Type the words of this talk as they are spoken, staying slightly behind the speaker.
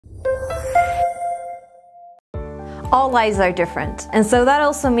All eyes are different, and so that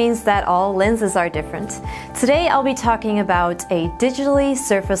also means that all lenses are different. Today I'll be talking about a digitally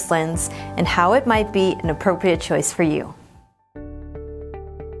surfaced lens and how it might be an appropriate choice for you.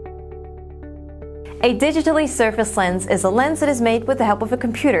 A digitally surfaced lens is a lens that is made with the help of a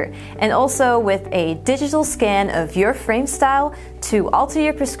computer and also with a digital scan of your frame style to alter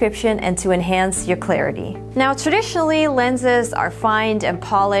your prescription and to enhance your clarity. Now, traditionally, lenses are fined and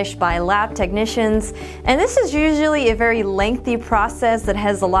polished by lab technicians, and this is usually a very lengthy process that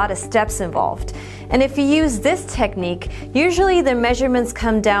has a lot of steps involved. And if you use this technique, usually the measurements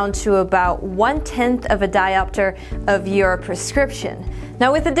come down to about 1/10 of a diopter of your prescription.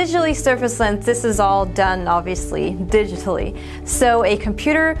 Now with a digitally surfaced lens, this is all done obviously digitally. So a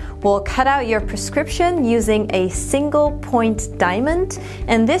computer will cut out your prescription using a single point diamond,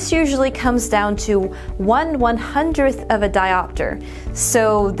 and this usually comes down to 1/100th of a diopter.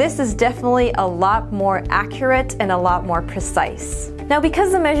 So this is definitely a lot more accurate and a lot more precise. Now,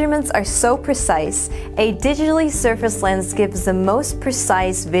 because the measurements are so precise, a digitally surfaced lens gives the most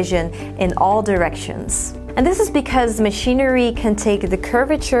precise vision in all directions. And this is because machinery can take the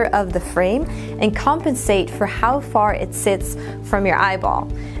curvature of the frame and compensate for how far it sits from your eyeball.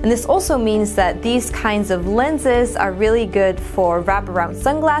 And this also means that these kinds of lenses are really good for wraparound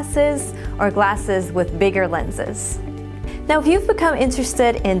sunglasses or glasses with bigger lenses. Now, if you've become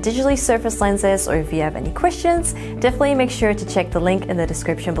interested in digitally surfaced lenses or if you have any questions, definitely make sure to check the link in the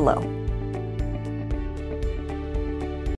description below.